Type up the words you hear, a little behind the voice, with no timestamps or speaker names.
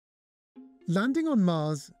Landing on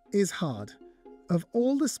Mars is hard. Of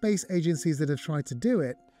all the space agencies that have tried to do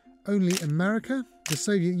it, only America, the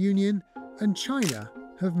Soviet Union, and China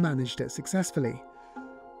have managed it successfully.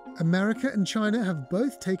 America and China have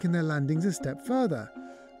both taken their landings a step further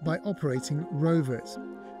by operating rovers.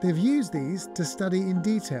 They've used these to study in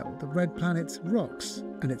detail the red planet's rocks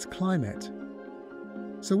and its climate.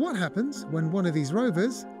 So what happens when one of these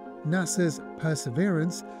rovers, NASA's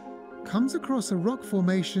Perseverance, comes across a rock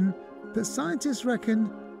formation that scientists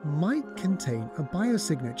reckon might contain a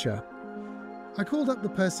biosignature? I called up the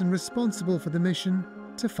person responsible for the mission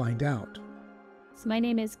to find out. So my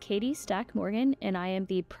name is Katie Stack-Morgan, and I am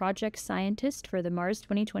the project scientist for the Mars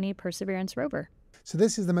 2020 Perseverance rover. So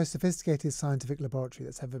this is the most sophisticated scientific laboratory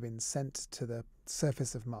that's ever been sent to the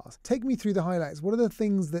surface of Mars. Take me through the highlights. What are the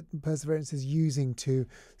things that Perseverance is using to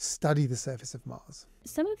study the surface of Mars?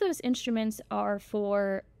 Some of those instruments are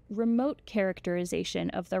for remote characterization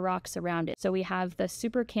of the rocks around it. So we have the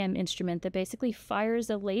SuperCam instrument that basically fires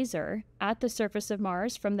a laser at the surface of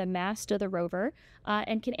Mars from the mast of the rover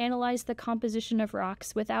and can analyze the composition of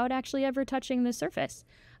rocks without actually ever touching the surface.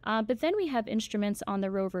 But then we have instruments on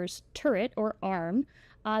the rover's turret or arm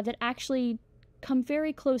that actually come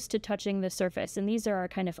very close to touching the surface. And these are our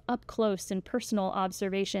kind of up close and personal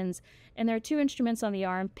observations. And there are two instruments on the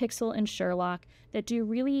arm, Pixel and Sherlock, that do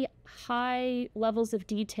really high levels of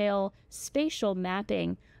detail, spatial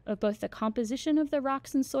mapping of both the composition of the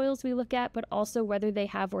rocks and soils we look at, but also whether they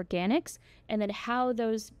have organics, and then how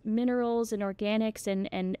those minerals and organics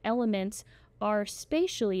and elements are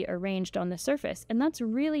spatially arranged on the surface. And that's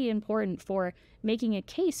really important for making a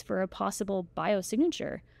case for a possible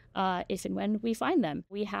biosignature. If and when we find them.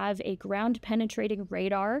 We have a ground-penetrating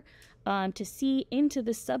radar to see into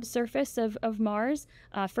the subsurface of Mars.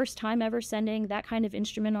 First time ever sending that kind of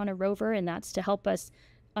instrument on a rover, and that's to help us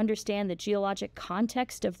understand the geologic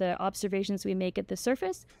context of the observations we make at the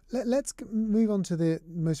surface. Let's move on to the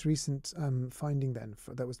most recent finding then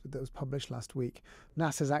that was published last week.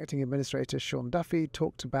 NASA's acting administrator Sean Duffy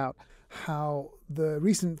talked about how the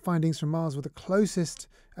recent findings from Mars were the closest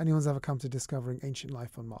anyone's ever come to discovering ancient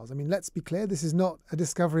life on Mars. I mean, let's be clear, this is not a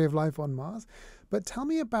discovery of life on Mars, but tell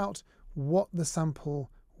me about what the sample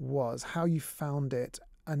was, how you found it,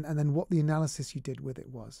 and then what the analysis you did with it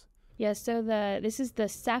was. Yeah, so this is the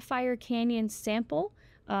Sapphire Canyon sample.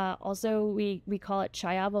 Also, we call it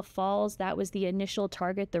Chiava Falls. That was the initial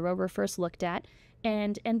target the rover first looked at.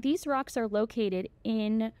 And these rocks are located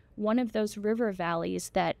in one of those river valleys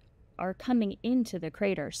that are coming into the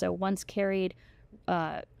crater. So once carried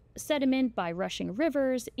sediment by rushing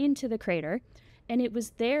rivers into the crater. And it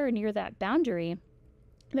was there near that boundary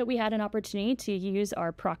that we had an opportunity to use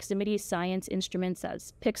our proximity science instruments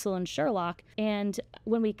as Pixel and Sherlock. And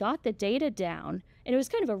when we got the data down, and it was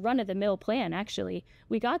kind of a run-of-the-mill plan, actually,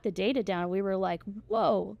 we got the data down, we were like,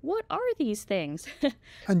 whoa, what are these things?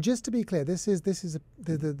 And just to be clear,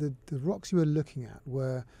 the rocks you were looking at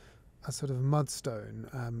were a sort of mudstone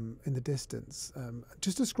in the distance.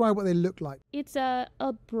 Just describe what they look like. It's a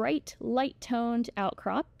bright, light-toned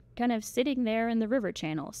outcrop, kind of sitting there in the river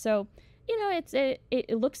channel. So, you know,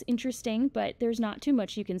 it looks interesting, but there's not too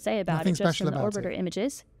much you can say about it just from the orbiter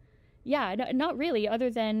images. Yeah, not really, other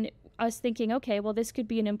than us thinking, okay, well, this could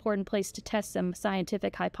be an important place to test some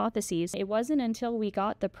scientific hypotheses. It wasn't until we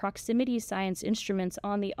got the proximity science instruments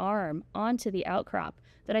on the arm onto the outcrop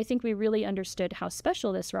that I think we really understood how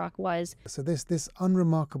special this rock was. So this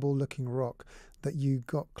unremarkable looking rock that you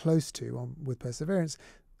got close to with Perseverance,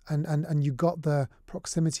 and you got the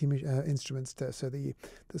proximity instruments, so the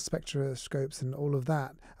spectroscopes and all of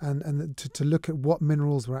that, and to look at what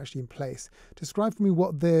minerals were actually in place. Describe for me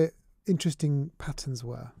what the interesting patterns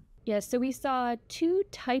were. Yes, so we saw two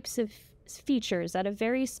types of features at a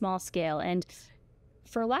very small scale, and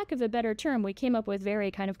for lack of a better term, we came up with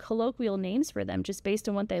very kind of colloquial names for them just based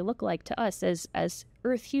on what they look like to us as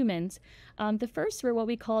Earth humans. The first were what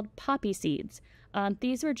we called poppy seeds.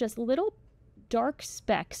 These were just little dark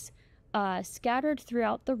specks scattered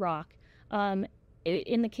throughout the rock.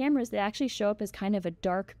 In the cameras, they actually show up as kind of a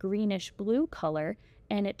dark greenish blue color,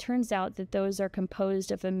 and it turns out that those are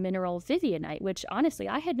composed of a mineral vivianite, which honestly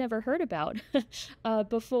I had never heard about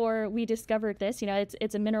before we discovered this. You know,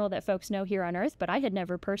 it's a mineral that folks know here on Earth, but I had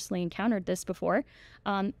never personally encountered this before.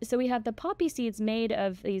 So we have the poppy seeds made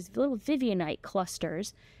of these little vivianite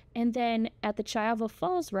clusters, and then at the Chiava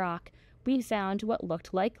Falls rock, we found what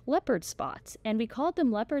looked like leopard spots. And we called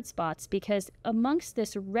them leopard spots because amongst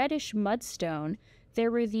this reddish mudstone,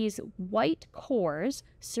 there were these white cores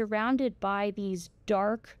surrounded by these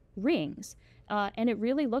dark rings. And it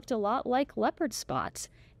really looked a lot like leopard spots.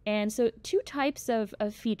 And so two types of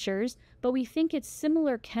features, but we think it's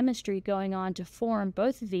similar chemistry going on to form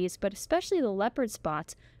both of these, but especially the leopard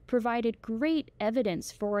spots provided great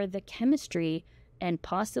evidence for the chemistry and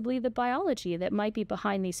possibly the biology that might be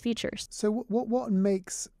behind these features. So what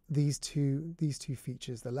makes these two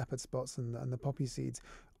features, the leopard spots and the poppy seeds,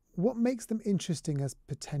 what makes them interesting as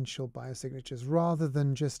potential biosignatures rather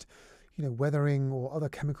than just weathering or other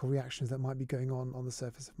chemical reactions that might be going on the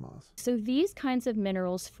surface of Mars? So these kinds of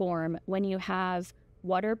minerals form when you have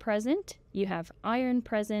water present, you have iron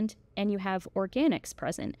present, and you have organics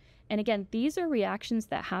present. And again, these are reactions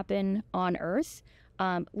that happen on Earth.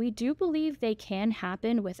 We do believe they can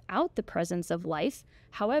happen without the presence of life.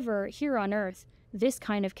 However, here on Earth, this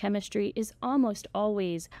kind of chemistry is almost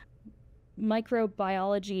always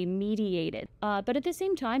microbiology mediated. But at the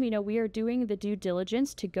same time, we are doing the due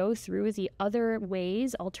diligence to go through the other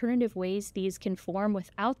ways, alternative ways these can form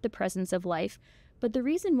without the presence of life. But the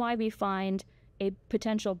reason why we find a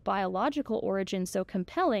potential biological origin so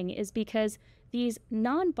compelling is because these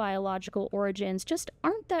non-biological origins just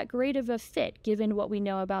aren't that great of a fit given what we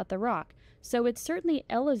know about the rock. So it's certainly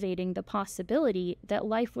elevating the possibility that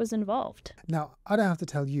life was involved. Now, I don't have to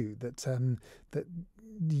tell you that that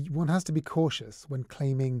one has to be cautious when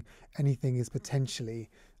claiming anything is potentially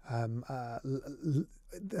has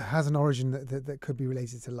an origin that could be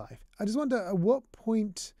related to life. I just wonder, at what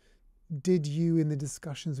point did you, in the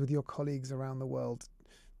discussions with your colleagues around the world,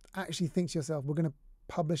 actually think to yourself, we're going to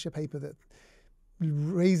publish a paper that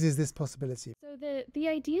raises this possibility? So the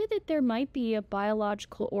idea that there might be a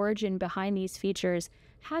biological origin behind these features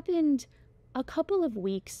happened a couple of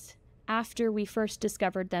weeks after we first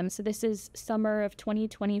discovered them. So this is summer of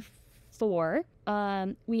 2024.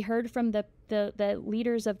 We heard from the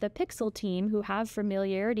leaders of the Pixel team who have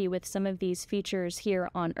familiarity with some of these features here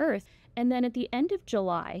on Earth. And then at the end of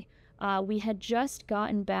July, we had just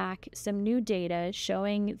gotten back some new data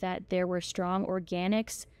showing that there were strong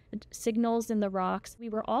organics signals in the rocks. We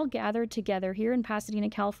were all gathered together here in Pasadena,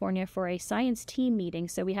 California for a science team meeting.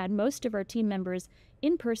 So we had most of our team members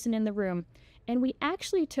in person in the room. And we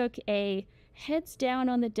actually took a heads down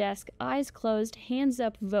on the desk, eyes closed, hands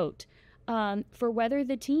up vote for whether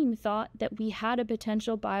the team thought that we had a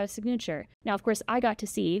potential biosignature. Now, of course, I got to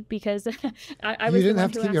see because I was the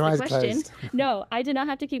one who asked the question. No, I did not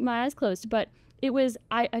have to keep my eyes closed, but it was,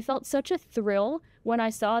 I felt such a thrill when I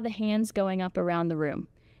saw the hands going up around the room.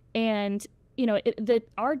 And,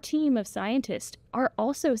 our team of scientists are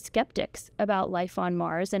also skeptics about life on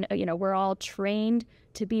Mars. And, we're all trained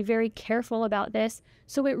to be very careful about this.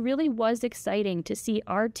 So it really was exciting to see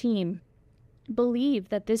our team believe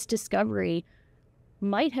that this discovery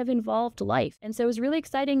might have involved life. And so it was really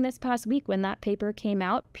exciting this past week when that paper came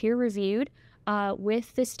out, peer-reviewed,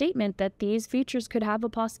 with the statement that these features could have a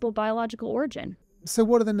possible biological origin. So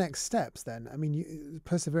what are the next steps then? I mean,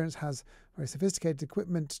 Perseverance has very sophisticated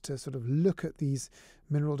equipment to sort of look at these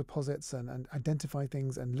mineral deposits and identify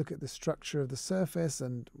things and look at the structure of the surface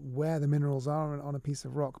and where the minerals are on a piece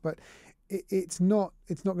of rock. But it's not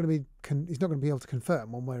going to be able to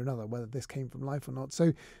confirm one way or another whether this came from life or not.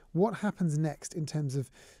 So what happens next in terms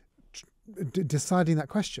of deciding that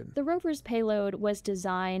question? The rover's payload was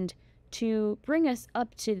designed to bring us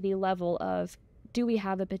up to the level of, do we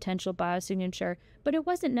have a potential biosignature? But it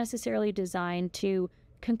wasn't necessarily designed to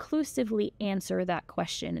conclusively answer that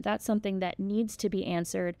question. That's something that needs to be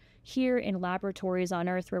answered here in laboratories on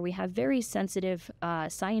Earth where we have very sensitive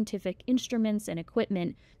scientific instruments and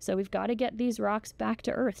equipment. So we've got to get these rocks back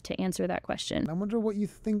to Earth to answer that question. I wonder what you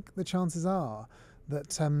think the chances are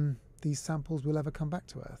that these samples will ever come back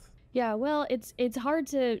to Earth. Yeah, well, it's hard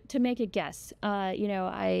to make a guess.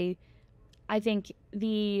 I think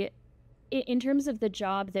in terms of the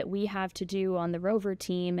job that we have to do on the rover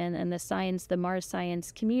team and the Mars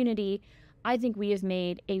science community, I think we have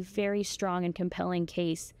made a very strong and compelling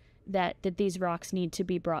case that these rocks need to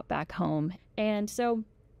be brought back home. And so,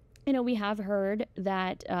 we have heard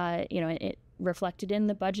that, it reflected in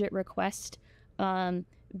the budget request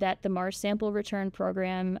that the Mars sample return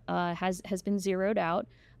program has been zeroed out.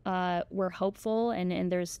 We're hopeful, and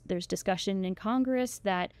there's discussion in Congress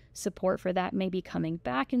that support for that may be coming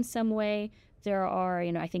back in some way. There are,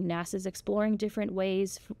 I think NASA's exploring different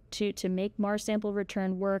ways to make Mars sample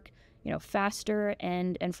return work, faster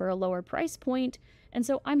and for a lower price point. And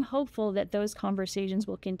so I'm hopeful that those conversations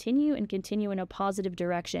will continue in a positive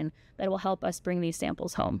direction that will help us bring these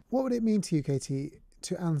samples home. What would it mean to you, Katie,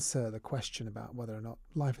 to answer the question about whether or not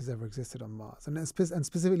life has ever existed on Mars? And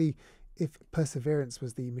specifically, if Perseverance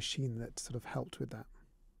was the machine that sort of helped with that?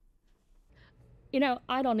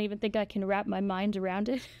 I don't even think I can wrap my mind around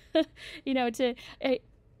it.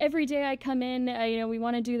 every day I come in, we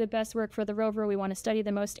want to do the best work for the rover. We want to study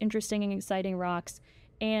the most interesting and exciting rocks.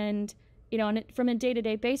 And, from a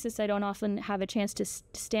day-to-day basis, I don't often have a chance to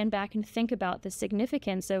stand back and think about the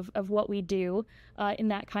significance of what we do in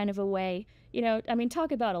that kind of a way.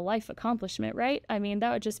 Talk about a life accomplishment, right?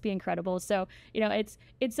 That would just be incredible. So, it's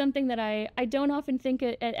something that I don't often think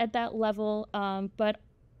at that level. But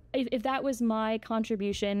if that was my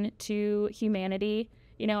contribution to humanity,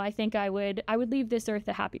 I think I would leave this earth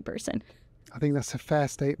a happy person. I think that's a fair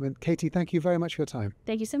statement. Katie, thank you very much for your time.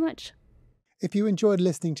 Thank you so much. If you enjoyed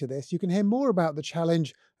listening to this, you can hear more about the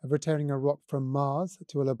challenge of returning a rock from Mars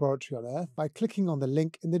to a laboratory on Earth by clicking on the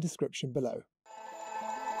link in the description below.